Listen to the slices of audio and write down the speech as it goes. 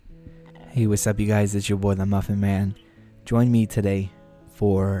Hey, what's up, you guys? It's your boy, the Muffin Man. Join me today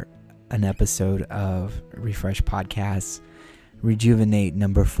for an episode of Refresh Podcasts, Rejuvenate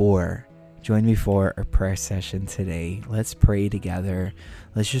number 4. Join me for a prayer session today. Let's pray together.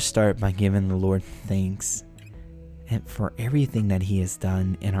 Let's just start by giving the Lord thanks and for everything that He has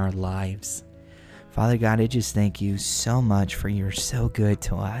done in our lives. Father God, I just thank you so much for you're so good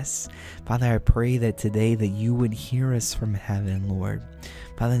to us. Father, I pray that today that you would hear us from heaven, Lord.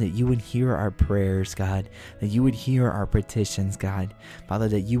 Father, that you would hear our prayers, God, that you would hear our petitions, God. Father,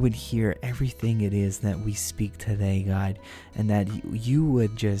 that you would hear everything it is that we speak today, God, and that you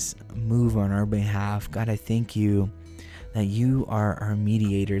would just move on our behalf. God, I thank you that you are our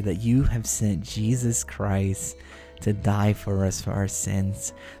mediator, that you have sent Jesus Christ to die for us for our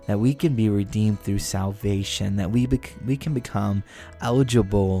sins, that we can be redeemed through salvation, that we can become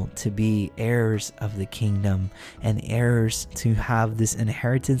eligible to be heirs of the kingdom and heirs to have this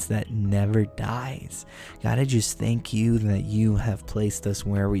inheritance that never dies. God, I just thank you that you have placed us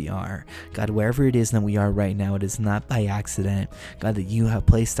where we are. God, wherever it is that we are right now, it is not by accident. God, that you have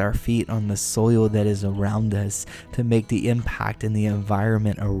placed our feet on the soil that is around us to make the impact in the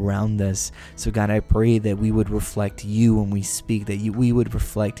environment around us. So God, I pray that we would reflect you when we speak, that we would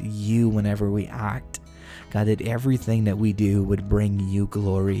reflect you whenever we act. God, that everything that we do would bring you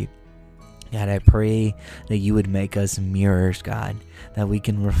glory. God, I pray that you would make us mirrors, God, that we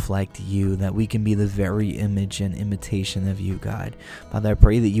can reflect you, that we can be the very image and imitation of you, God. Father, I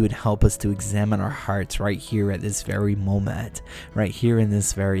pray that you would help us to examine our hearts right here at this very moment, right here in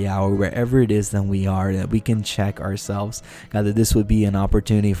this very hour, wherever it is that we are, that we can check ourselves. God, that this would be an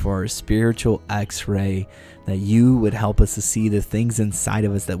opportunity for a spiritual x-ray, that you would help us to see the things inside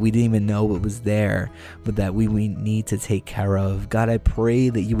of us that we didn't even know it was there, but that we need to take care of. God, I pray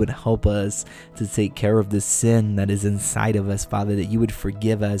that you would help us to take care of the sin that is inside of us, Father, that you would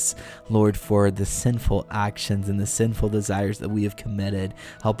forgive us, Lord, for the sinful actions and the sinful desires that we have committed.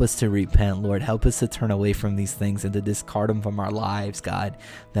 Help us to repent, Lord. Help us to turn away from these things and to discard them from our lives, God,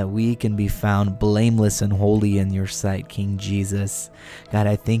 that we can be found blameless and holy in your sight, King Jesus. God,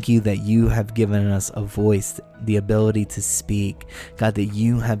 I thank you that you have given us a voice, the ability to speak. God, that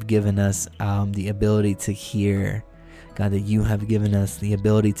you have given us the ability to hear. God, that you have given us the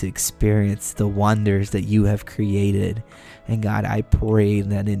ability to experience the wonders that you have created. And God, I pray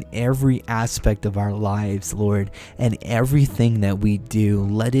that in every aspect of our lives, Lord, and everything that we do,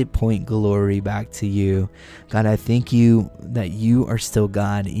 let it point glory back to you. God, I thank you that you are still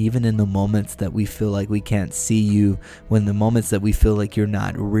God, even in the moments that we feel like we can't see you, when the moments that we feel like you're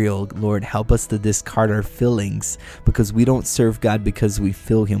not real. Lord, help us to discard our feelings, because we don't serve God because we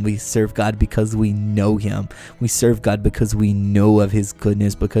feel Him. We serve God because we know Him. We serve God because we know of His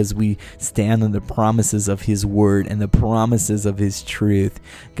goodness, because we stand on the promises of His word and the promises of His truth.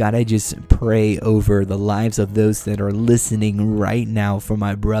 God, I just pray over the lives of those that are listening right now, for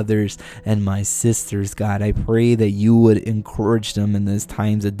my brothers and my sisters. God, I pray that you would encourage them in those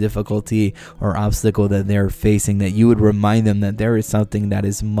times of difficulty or obstacle that they're facing, that you would remind them that there is something that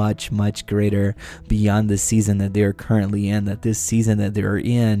is much, much greater beyond the season that they're currently in, that this season that they're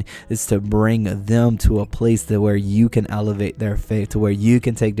in is to bring them to a place that where you can elevate their faith, to where you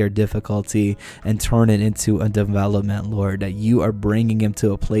can take their difficulty and turn it into a development, Lord, that you are bringing them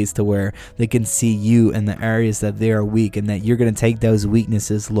to a place to where they can see you in the areas that they are weak, and that you're going to take those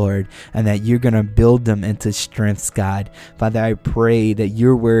weaknesses, Lord, and that you're going to build them into strengths, God. Father, I pray that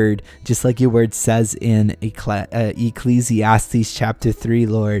your word, just like your word says in Ecclesiastes chapter 3,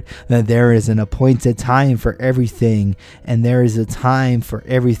 Lord, that there is an appointed time for everything, and there is a time for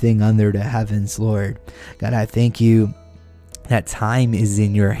everything under the heavens, Lord. God, I thank you that time is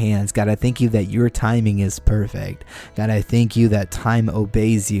in your hands. God, I thank you that your timing is perfect. God, I thank you that time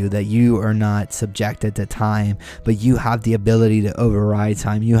obeys you, that you are not subjected to time, but you have the ability to override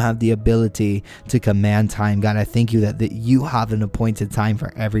time. You have the ability to command time. God, I thank you that you have an appointed time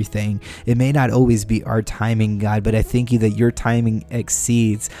for everything. It may not always be our timing, God, but I thank you that your timing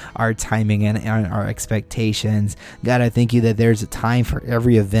exceeds our timing and our expectations. God, I thank you that there's a time for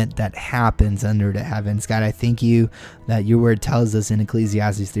every event that happens under the heavens. God, I thank you that your word tells us in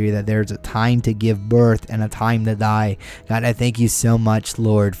Ecclesiastes 3 that there's a time to give birth and a time to die. God, I thank you so much,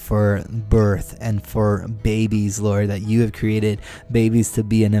 Lord, for birth and for babies, Lord, that you have created babies to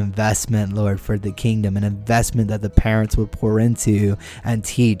be an investment, Lord, for the kingdom, an investment that the parents would pour into and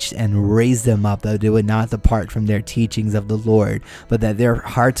teach and raise them up, that they would not depart from their teachings of the Lord, but that their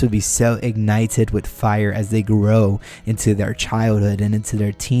hearts would be so ignited with fire as they grow into their childhood and into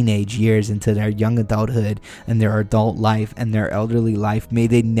their teenage years, into their young adulthood and their adult life, and in their elderly life, may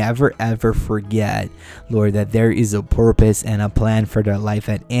they never ever forget, Lord, that there is a purpose and a plan for their life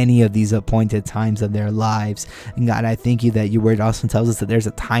at any of these appointed times of their lives. And God, I thank you that your word also tells us that there's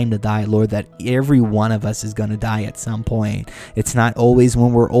a time to die, Lord, that every one of us is going to die at some point. It's not always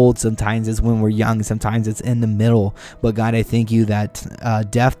when we're old. Sometimes it's when we're young. Sometimes it's in the middle. But God, I thank you that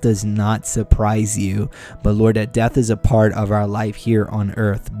death does not surprise you. But Lord, that death is a part of our life here on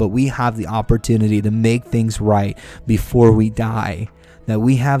earth. But we have the opportunity to make things right before we die. That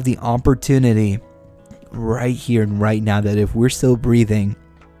we have the opportunity right here and right now, that if we're still breathing,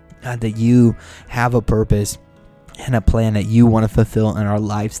 God, that you have a purpose and a plan that you want to fulfill in our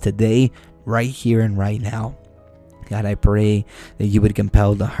lives today, right here and right now. God, I pray that you would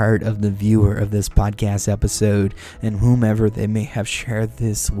compel the heart of the viewer of this podcast episode and whomever they may have shared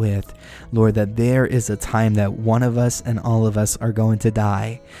this with, Lord, that there is a time that one of us and all of us are going to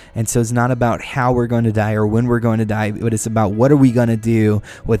die. And so it's not about how we're going to die or when we're going to die, but it's about what are we going to do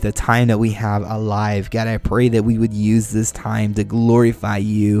with the time that we have alive. God, I pray that we would use this time to glorify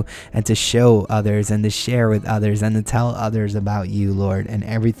you and to show others and to share with others and to tell others about you, Lord, and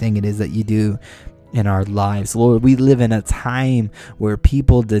everything it is that you do in our lives. Lord, we live in a time where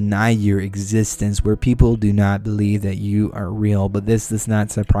people deny your existence, where people do not believe that you are real, but this does not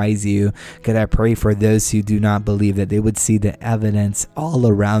surprise you. God, I pray for those who do not believe, that they would see the evidence all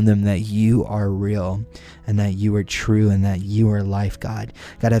around them that you are real and that you are true and that you are life, God.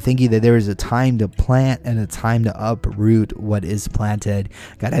 God, I thank you that there is a time to plant and a time to uproot what is planted.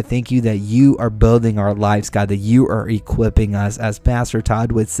 God, I thank you that you are building our lives, God, that you are equipping us. As Pastor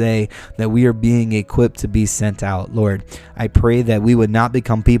Todd would say, that we are being equipped to be sent out. Lord, I pray that we would not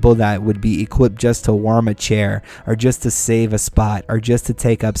become people that would be equipped just to warm a chair or just to save a spot or just to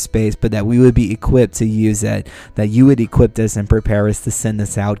take up space, but that we would be equipped to use it, that you would equip us and prepare us to send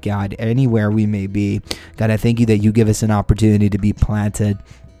us out, God, anywhere we may be. God, I thank you that you give us an opportunity to be planted.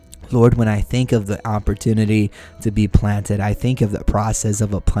 Lord, when I think of the opportunity to be planted, I think of the process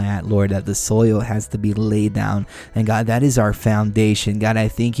of a plant, Lord, that the soil has to be laid down. And God, that is our foundation. God, I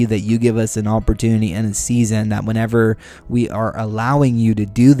thank you that you give us an opportunity and a season that whenever we are allowing you to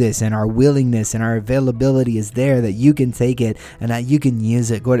do this and our willingness and our availability is there, that you can take it and that you can use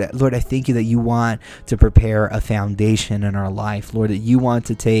it. Lord, I thank you that you want to prepare a foundation in our life. Lord, that you want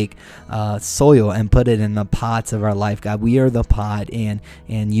to take soil and put it in the pots of our life. God, we are the pot, and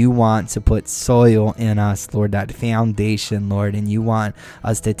you want to put soil in us, Lord, that foundation, Lord, and you want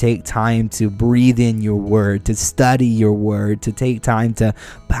us to take time to breathe in your word, to study your word, to take time to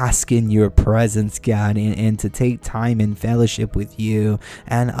bask in your presence, God, and to take time in fellowship with you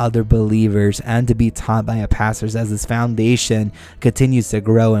and other believers and to be taught by a pastor as this foundation continues to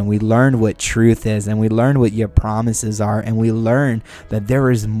grow and we learn what truth is and we learn what your promises are and we learn that there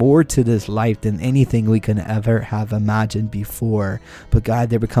is more to this life than anything we can ever have imagined before. But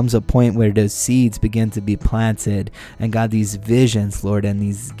God, there becomes a point where those seeds begin to be planted, and God, these visions, Lord, and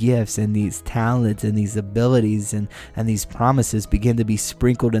these gifts and these talents and these abilities and these promises begin to be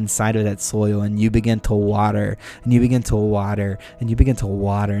sprinkled inside of that soil, and you begin to water and you begin to water and you begin to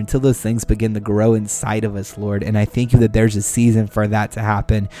water until those things begin to grow inside of us, Lord. And I thank you that there's a season for that to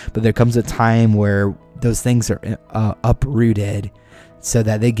happen, but there comes a time where those things are uprooted so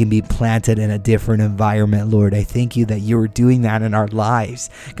that they can be planted in a different environment, Lord. I thank you that you're doing that in our lives.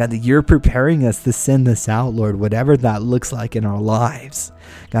 God, that you're preparing us to send this out, Lord, whatever that looks like in our lives.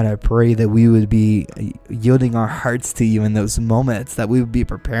 God, I pray that we would be yielding our hearts to you in those moments, that we would be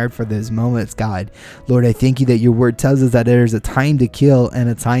prepared for those moments, God. Lord, I thank you that your word tells us that there's a time to kill and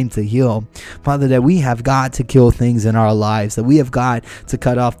a time to heal. Father, that we have got to kill things in our lives, that we have got to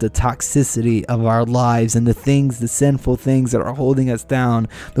cut off the toxicity of our lives and the things, the sinful things that are holding us down,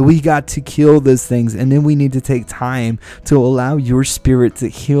 that we got to kill those things, and then we need to take time to allow your spirit to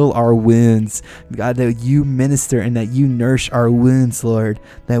heal our wounds. God, that you minister and that you nourish our wounds, Lord,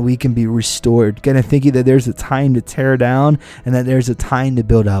 that we can be restored. God, I thank you that there's a time to tear down and that there's a time to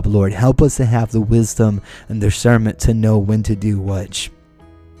build up, Lord. Help us to have the wisdom and discernment to know when to do what.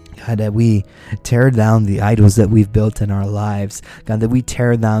 God, that we tear down the idols that we've built in our lives. God, that we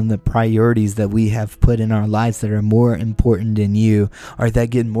tear down the priorities that we have put in our lives that are more important than you, or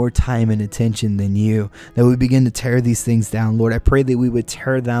that get more time and attention than you. That we begin to tear these things down, Lord. I pray that we would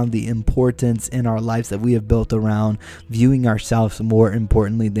tear down the importance in our lives that we have built around viewing ourselves more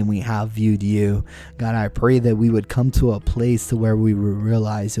importantly than we have viewed you. God, I pray that we would come to a place to where we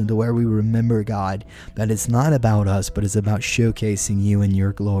realize and to where we remember, God, that it's not about us, but it's about showcasing you and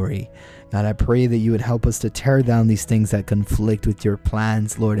your glory. God, I pray that you would help us to tear down these things that conflict with your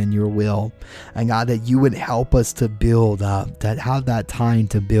plans, Lord, and your will. And God, that you would help us to build up, that have that time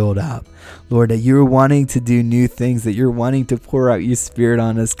to build up. Lord, that you're wanting to do new things, that you're wanting to pour out your Spirit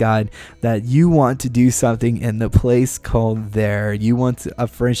on us, God, that you want to do something in the place called there. You want a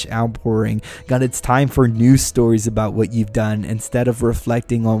fresh outpouring. God, it's time for new stories about what you've done. Instead of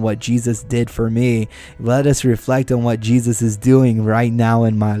reflecting on what Jesus did for me, let us reflect on what Jesus is doing right now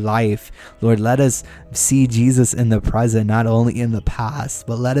in my life. Lord, let us see Jesus in the present, not only in the past,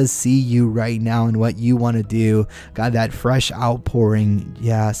 but let us see you right now and what you want to do. God, that fresh outpouring.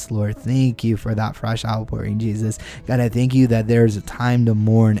 Yes, Lord, thank you for that fresh outpouring, Jesus. God, I thank you that there's a time to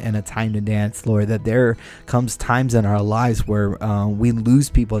mourn and a time to dance, Lord, that there comes times in our lives where we lose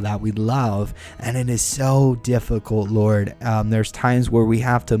people that we love, and it is so difficult, Lord. There's times where we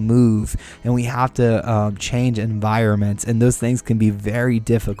have to move and we have to change environments, and those things can be very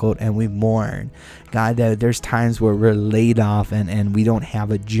difficult, and we mourn. God, that there's times where we're laid off and we don't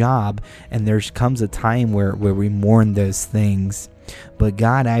have a job, and there comes a time where we mourn those things. But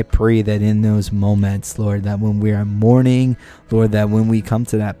God, I pray that in those moments, Lord, that when we are mourning, Lord, that when we come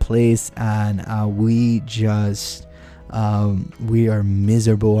to that place and we are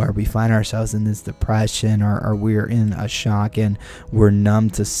miserable, or we find ourselves in this depression, or we're in a shock and we're numb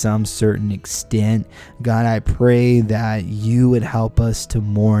to some certain extent, God, I pray that you would help us to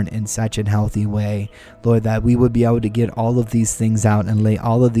mourn in such a healthy way, Lord, that we would be able to get all of these things out and lay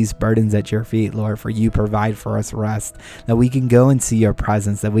all of these burdens at your feet, Lord, for you provide for us rest, that we can go into your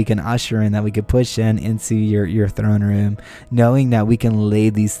presence, that we can usher in, that we can push into your throne room, knowing that we can lay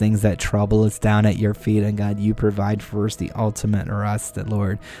these things that trouble us down at your feet. And God, you provide for us the ultimate rest, that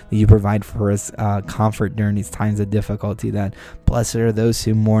Lord, that you provide for us comfort during these times of difficulty, that blessed are those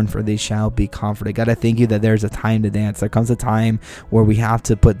who mourn, for they shall be comforted. God, I thank you that there's a time to dance. There comes a time where we have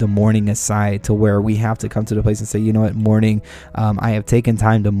to put the mourning aside, to where we have to come to the place and say, you know what, mourning, I have taken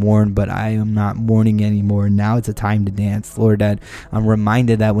time to mourn, but I am not mourning anymore. Now it's a time to dance, Lord. That I'm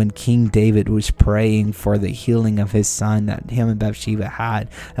reminded that when King David was praying for the healing of his son that him and Bathsheba had,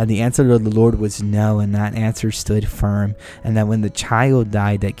 that the answer to the Lord was no, and that answer stood firm. And that when the child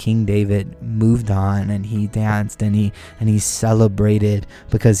died, that King David moved on, and he danced, and he celebrated,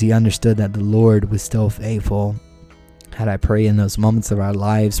 because he understood that the Lord was still faithful. God, I pray in those moments of our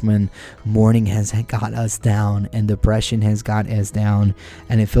lives when mourning has got us down and depression has got us down,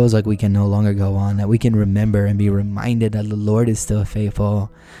 and it feels like we can no longer go on, that we can remember and be reminded that the Lord is still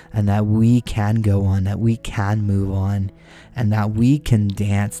faithful, and that we can go on, that we can move on, and that we can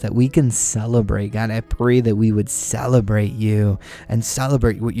dance, that we can celebrate. God, I pray that we would celebrate you and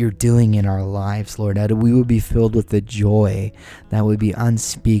celebrate what you're doing in our lives, Lord, that we would be filled with the joy that would be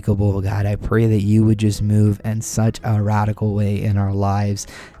unspeakable. God, I pray that you would just move in such a radical way in our lives,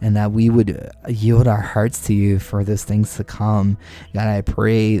 and that we would yield our hearts to you for those things to come. God, I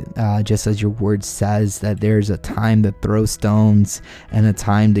pray, just as your word says, that there's a time to throw stones and a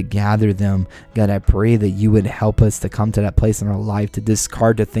time to gather them. God, I pray that you would help us to come to that place in our life, to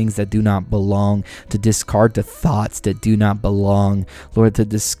discard the things that do not belong, to discard the thoughts that do not belong, Lord, to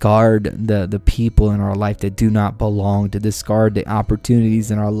discard the people in our life that do not belong, to discard the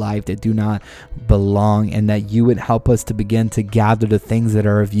opportunities in our life that do not belong, and that you would help us to begin to gather the things that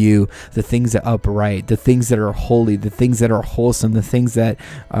are of you, the things that are upright, the things that are holy, the things that are wholesome, the things that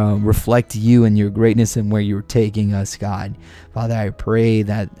reflect you and your greatness and where you're taking us, God. Father, I pray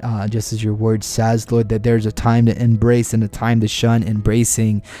that just as your word says, Lord, that there's a time to embrace and a time to shun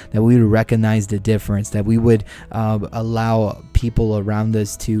embracing, that we would recognize the difference, that we would allow people around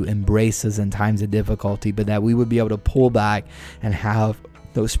us to embrace us in times of difficulty, but that we would be able to pull back and have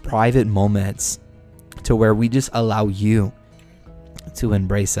those private moments to where we just allow you to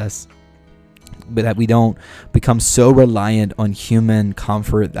embrace us, but that we don't become so reliant on human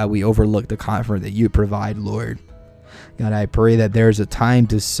comfort that we overlook the comfort that you provide, Lord. God, I pray that there's a time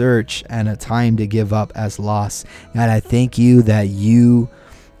to search and a time to give up as lost. God, I thank you that you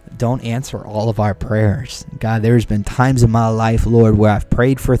don't answer all of our prayers. God, there's been times in my life, Lord, where I've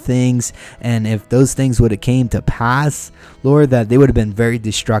prayed for things, and if those things would have came to pass, Lord, that they would have been very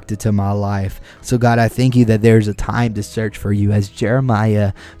destructive to my life. So God, I thank you that there's a time to search for you. As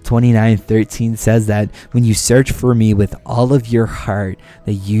Jeremiah 29:13 says, that when you search for me with all of your heart,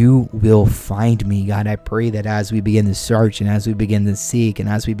 that you will find me. God, I pray that as we begin to search and as we begin to seek and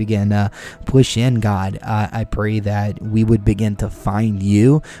as we begin to push in, God, I pray that we would begin to find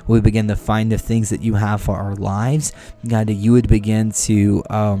you. we begin to find the things that you have for our lives, God, that you would begin to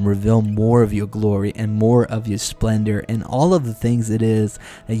reveal more of your glory and more of your splendor and all of the things it is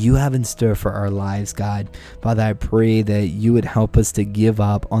that you have in store for our lives, God. Father, I pray that you would help us to give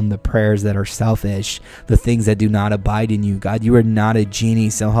up on the prayers that are selfish, the things that do not abide in you. God, you are not a genie,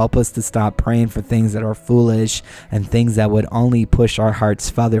 so help us to stop praying for things that are foolish and things that would only push our hearts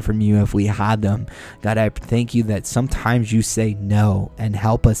further from you if we had them. God, I thank you that sometimes you say no, and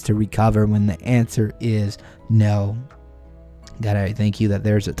help us to recover when the answer is no. God, I thank you that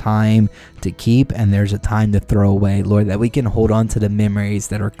there's a time to keep and there's a time to throw away, Lord, that we can hold on to the memories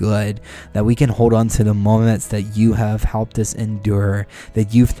that are good, that we can hold on to the moments that you have helped us endure,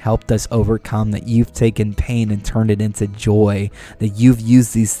 that you've helped us overcome, that you've taken pain and turned it into joy, that you've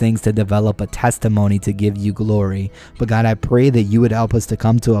used these things to develop a testimony to give you glory. But God, I pray that you would help us to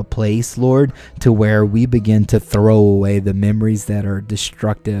come to a place, Lord, to where we begin to throw away the memories that are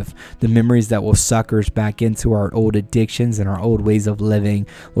destructive, the memories that will suck us back into our old addictions and our old ways of living,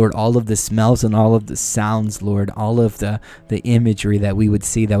 Lord, all of the smells and all of the sounds, Lord, all of the imagery that we would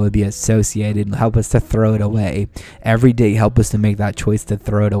see that would be associated, help us to throw it away. Every day, help us to make that choice to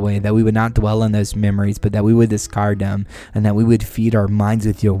throw it away, that we would not dwell on those memories, but that we would discard them, and that we would feed our minds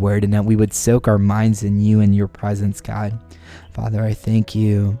with your word, and that we would soak our minds in you and your presence, God. Father, I thank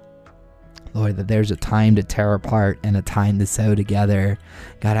you, Lord, that there's a time to tear apart and a time to sew together.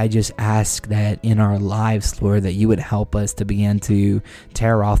 God, I just ask that in our lives, Lord, that you would help us to begin to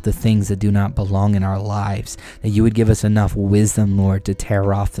tear off the things that do not belong in our lives, that you would give us enough wisdom, Lord, to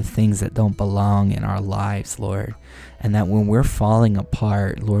tear off the things that don't belong in our lives, Lord. And that when we're falling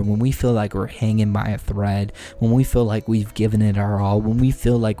apart, Lord, when we feel like we're hanging by a thread, when we feel like we've given it our all, when we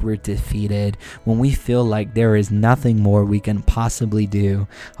feel like we're defeated, when we feel like there is nothing more we can possibly do,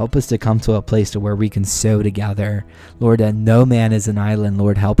 help us to come to a place to where we can sew together. Lord, that no man is an island,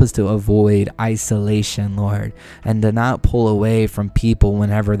 Lord. Help us to avoid isolation, Lord, and to not pull away from people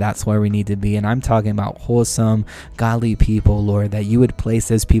whenever that's where we need to be. And I'm talking about wholesome, godly people, Lord, that you would place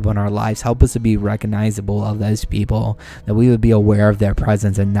those people in our lives. Help us to be recognizable of those people, that we would be aware of their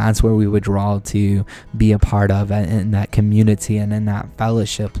presence, and that's where we would draw to be a part of in that community and in that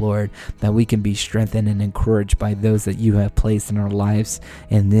fellowship, Lord, that we can be strengthened and encouraged by those that you have placed in our lives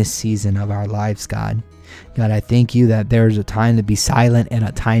in this season of our lives, God. God, I thank you that there's a time to be silent and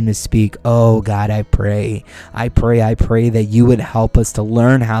a time to speak. Oh, God, I pray that you would help us to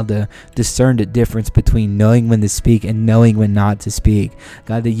learn how to discern the difference between knowing when to speak and knowing when not to speak.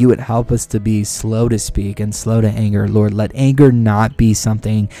 God, that you would help us to be slow to speak and slow to anger. Lord, let anger not be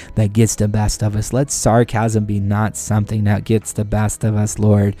something that gets the best of us. Let sarcasm be not something that gets the best of us,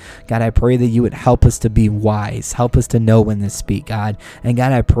 Lord. God, I pray that you would help us to be wise. Help us to know when to speak, God. And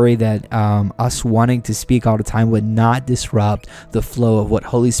God, I pray that us wanting to speak all the time would not disrupt the flow of what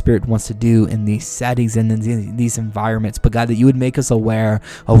Holy Spirit wants to do in these settings and in these environments. But God, that you would make us aware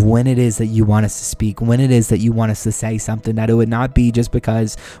of when it is that you want us to speak, when it is that you want us to say something, that it would not be just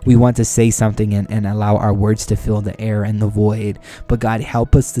because we want to say something and allow our words to fill the air and the void. But God,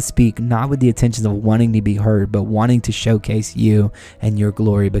 help us to speak not with the intentions of wanting to be heard, but wanting to showcase you and your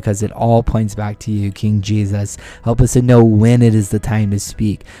glory, because it all points back to you, King Jesus. Help us to know when it is the time to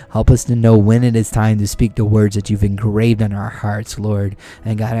speak. Help us to know when it is time to speak the words that you've engraved in our hearts, Lord.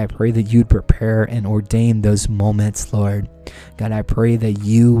 And God, I pray that you'd prepare and ordain those moments, Lord. God, I pray that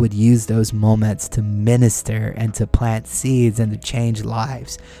you would use those moments to minister and to plant seeds and to change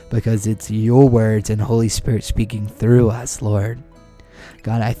lives, because it's your words and Holy Spirit speaking through us, Lord.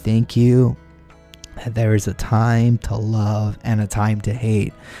 God, I thank you that there is a time to love and a time to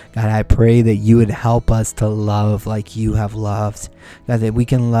hate. God, I pray that you would help us to love like you have loved. God, that we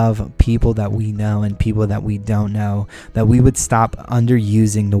can love people that we know and people that we don't know. That we would stop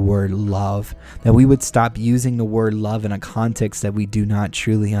underusing the word love. That we would stop using the word love in a context that we do not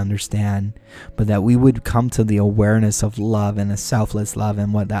truly understand. But that we would come to the awareness of love and a selfless love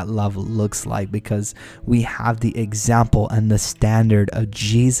and what that love looks like, because we have the example and the standard of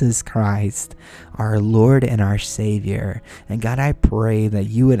Jesus Christ, our Lord and our Savior. And God, I pray that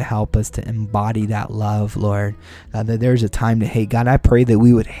you would help us to embody that love, Lord. God, that there's a time to hate. God, I pray that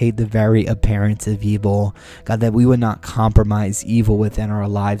we would hate the very appearance of evil. God, that we would not compromise evil within our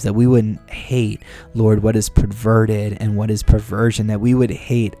lives. That we wouldn't hate, Lord, what is perverted and what is perversion. That we would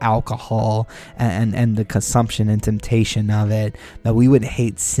hate alcohol and the consumption and temptation of it. That we would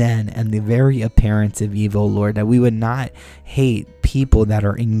hate sin and the very appearance of evil, Lord. That we would not hate people that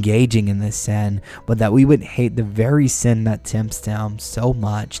are engaging in this sin, but that we would hate the very sin that tempts them so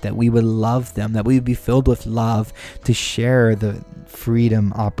much, that we would love them, that we would be filled with love to share the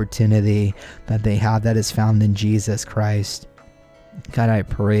freedom opportunity that they have that is found in Jesus Christ. God, I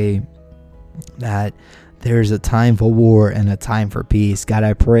pray that there's a time for war and a time for peace. God,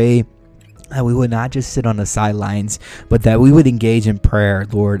 I pray that we would not just sit on the sidelines, but that we would engage in prayer,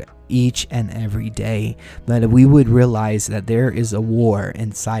 Lord, each and every day. That we would realize that there is a war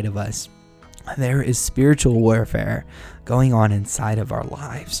inside of us. There is spiritual warfare going on inside of our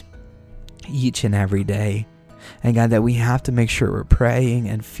lives each and every day. And God, that we have to make sure we're praying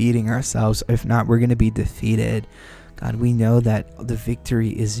and feeding ourselves. If not, we're going to be defeated. God, we know that the victory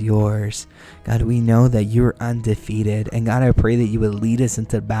is yours. God, we know that you're undefeated. And God, I pray that you would lead us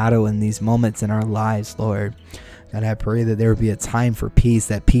into battle in these moments in our lives, Lord. God, I pray that there would be a time for peace,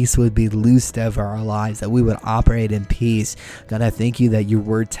 that peace would be loosed over our lives, that we would operate in peace. God, I thank you that your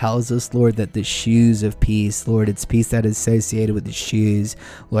word tells us, Lord, that the shoes of peace, Lord, it's peace that is associated with the shoes.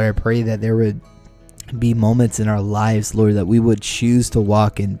 Lord, I pray that there would be moments in our lives, Lord, that we would choose to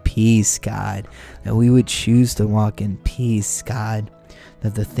walk in peace, God, that we would choose to walk in peace, God,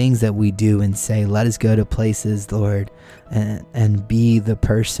 that the things that we do and say, let us go to places, Lord, and be the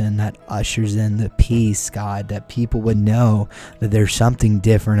person that ushers in the peace, God, that people would know that there's something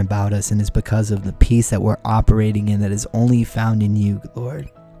different about us, and it's because of the peace that we're operating in that is only found in you, Lord.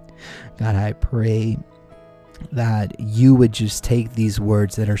 God, I pray that you would just take these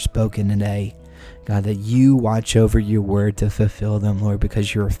words that are spoken today, God, that you watch over your word to fulfill them, Lord,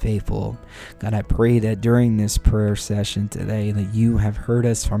 because you're faithful. God, I pray that during this prayer session today that you have heard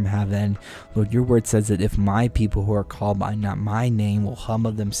us from heaven. Lord, your word says that if my people who are called by not my name will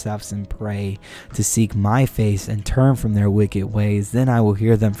humble themselves and pray to seek my face and turn from their wicked ways, then I will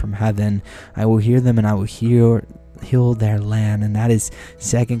hear them from heaven. I will hear them and I will heal their land. And that is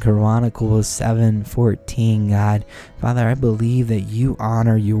 2 Chronicles 7:14. God, Father, I believe that you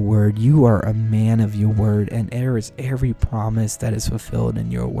honor your word. You are a man of your word, and there is every promise that is fulfilled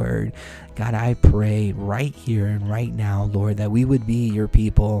in your word. God, I pray right here and right now, Lord, that we would be your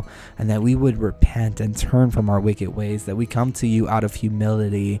people and that we would repent and turn from our wicked ways, that we come to you out of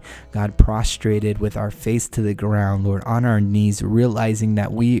humility, God, prostrated with our face to the ground, Lord, on our knees, realizing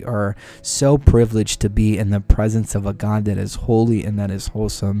that we are so privileged to be in the presence of a God that is holy and that is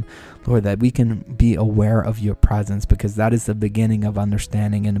wholesome. Lord, that we can be aware of your presence, because that is the beginning of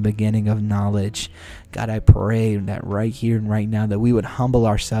understanding and the beginning of knowledge. God, I pray that right here and right now that we would humble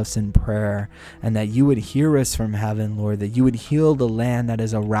ourselves in prayer and that you would hear us from heaven, Lord, that you would heal the land that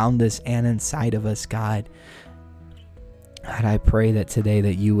is around us and inside of us, God. God, I pray that today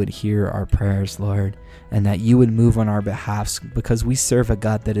that you would hear our prayers, Lord, and that you would move on our behalf, because we serve a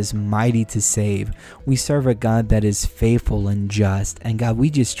God that is mighty to save. We serve a God that is faithful and just. And God, we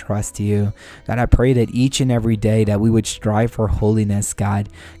just trust you. God, I pray that each and every day that we would strive for holiness, God.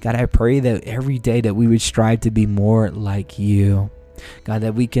 God, I pray that every day that we would strive to be more like you. God,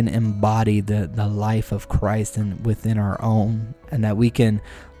 that we can embody the life of Christ and within our own, and that we can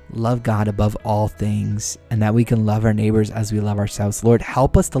love God above all things, and that we can love our neighbors as we love ourselves. Lord,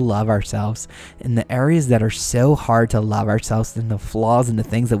 help us to love ourselves in the areas that are so hard to love ourselves, in the flaws and the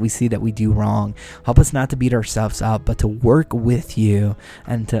things that we see that we do wrong. Help us not to beat ourselves up, but to work with you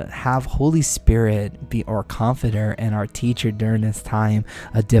and to have Holy Spirit be our comforter and our teacher during this time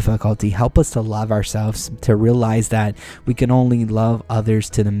of difficulty. Help us to love ourselves, to realize that we can only love others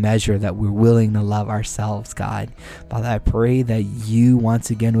to the measure that we're willing to love ourselves, God. Father, I pray that you once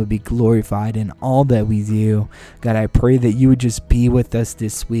again would be glorified in all that we do. God, I pray that you would just be with us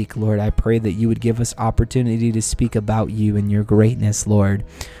this week, Lord. I pray that you would give us opportunity to speak about you and your greatness, Lord.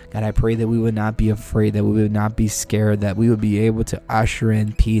 God, I pray that we would not be afraid, that we would not be scared, that we would be able to usher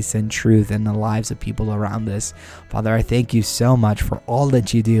in peace and truth in the lives of people around us. Father, I thank you so much for all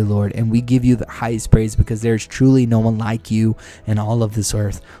that you do, Lord, and we give you the highest praise, because there's truly no one like you in all of this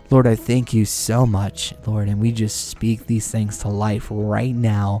earth. Lord, I thank you so much, Lord, and we just speak these things to life right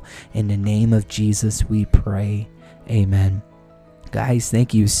now. In the name of Jesus, we pray. Amen. Guys,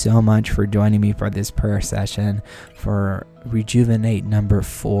 thank you so much for joining me for this prayer session for Rejuvenate number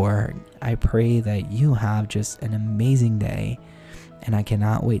 4. I pray that you have just an amazing day, and I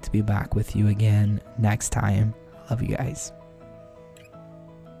cannot wait to be back with you again next time. Love you guys.